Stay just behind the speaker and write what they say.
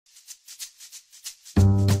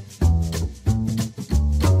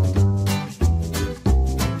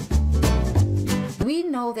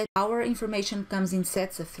know that our information comes in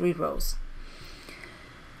sets of 3 rows.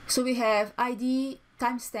 So we have ID,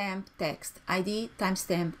 timestamp, text, ID,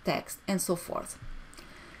 timestamp, text, and so forth.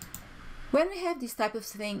 When we have this type of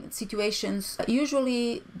situations,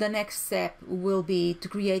 usually the next step will be to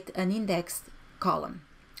create an indexed column.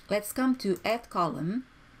 Let's come to add column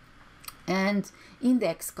and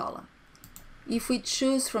index column. If we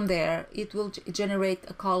choose from there, it will generate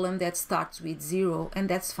a column that starts with 0, and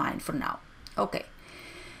that's fine for now. Okay,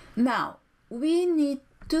 now we need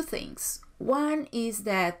 2 things. One is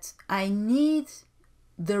that I need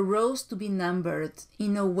the rows to be numbered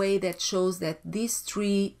in a way that shows that these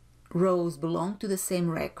 3 rows belong to the same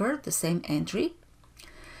record, the same entry.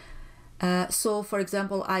 So for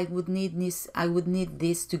example, I would need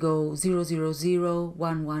this to go 0, 0, 0,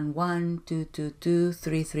 1, 1, 1, 2, 2, 2,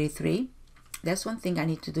 3, 3, 3. That's one thing I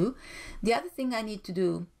need to do. The other thing I need to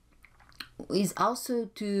do is also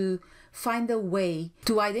to find a way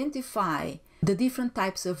to identify the different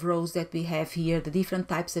types of rows that we have here, the different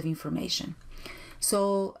types of information.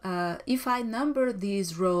 So if I number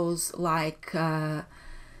these rows like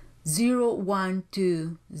 0, 1,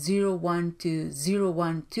 2, 0, 1, 2, 0,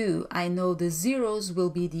 1, 2, I know the zeros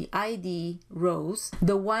will be the ID rows,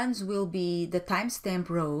 the ones will be the timestamp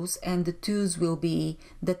rows, and the 2s will be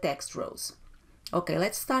the text rows. Okay,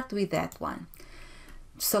 let's start with that one.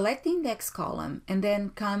 Select the index column and then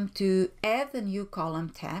come to add a new column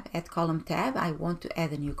tab, add column tab. I want to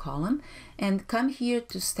add a new column, and come here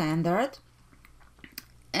to standard,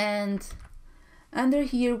 and under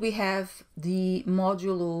here we have the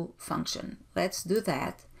modulo function. Let's do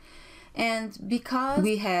that. And because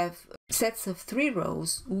we have sets of 3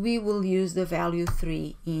 rows, we will use the value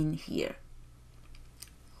 3 in here.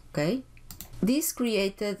 Okay, this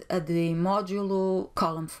created the modulo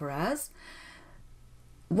column for us.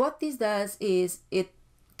 What this does is it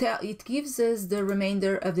gives us the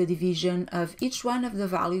remainder of the division of each one of the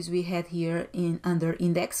values we had here under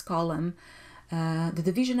index column, the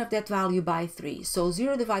division of that value by 3. So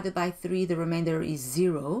 0 divided by 3, the remainder is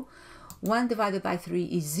 0. 1 divided by 3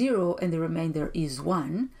 is 0, and the remainder is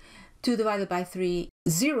 1. 2 divided by 3,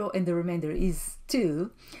 0, and the remainder is 2.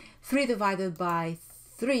 3 divided by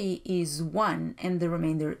 3 is 1, and the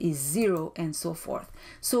remainder is 0, and so forth.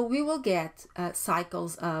 So we will get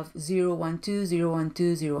cycles of 0, 1, 2, 0, 1,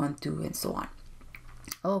 2, 0, 1, 2, and so on.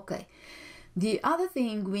 Okay. The other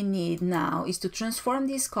thing we need now is to transform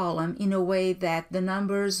this column in a way that the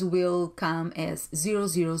numbers will come as 0,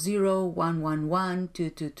 0, 0, 1, 1, 1, 2,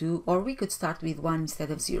 2, 2, or we could start with 1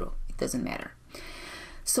 instead of 0. It doesn't matter.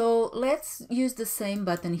 So let's use the same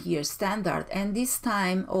button here, standard, and this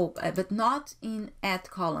time, but not in add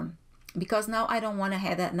column, because now I don't want to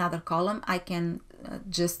add another column. I can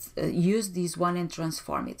just use this one and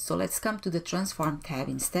transform it. So let's come to the transform tab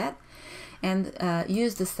instead, and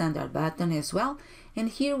use the standard button as well. And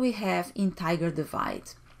here we have integer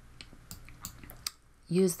divide.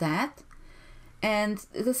 Use that. And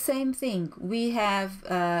the same thing, we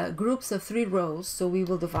have groups of 3 rows, so we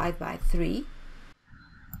will divide by 3.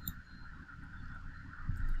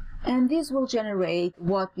 And this will generate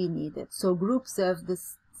what we needed. So groups of the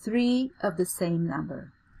 3 of the same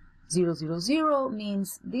number. 0, 0, 0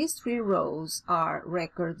 means these 3 rows are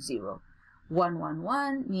record 0. 1, 1,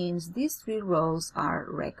 1 means these 3 rows are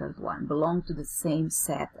record 1, belong to the same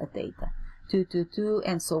set of data. 2, 2, 2,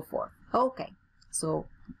 and so forth. Okay, so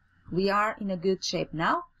we are in a good shape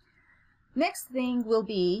now. Next thing will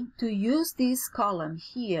be to use this column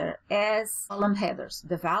here as column headers,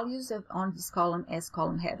 the values on this column as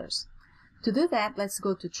column headers. To do that, let's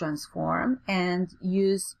go to transform and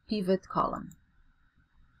use pivot column.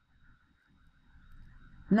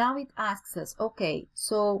 Now it asks us, okay,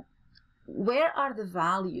 so where are the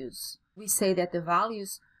values? We say that the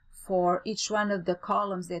values for each one of the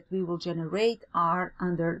columns that we will generate are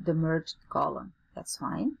under the merged column. That's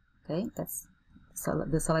fine. Okay, so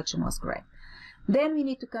the selection was correct. Then we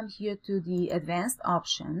need to come here to the advanced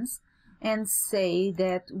options and say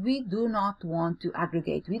that we do not want to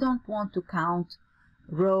aggregate. We don't want to count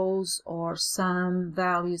rows or sum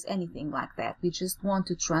values, anything like that. We just want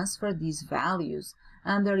to transfer these values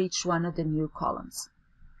under each one of the new columns.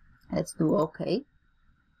 Let's do OK.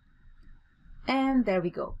 And there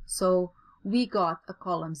we go. So we got a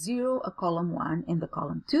column 0, a column 1, and the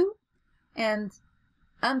column 2. And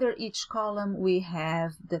under each column we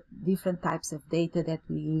have the different types of data that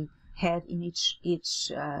we had in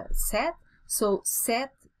each set. So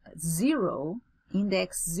set 0,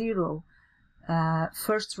 index 0,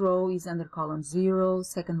 first row is under column 0,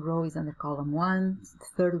 second row is under column 1,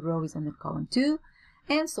 third row is under column 2,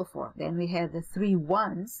 and so forth. Then we have the 3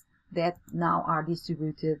 ones that now are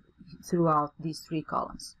distributed throughout these three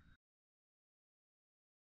columns.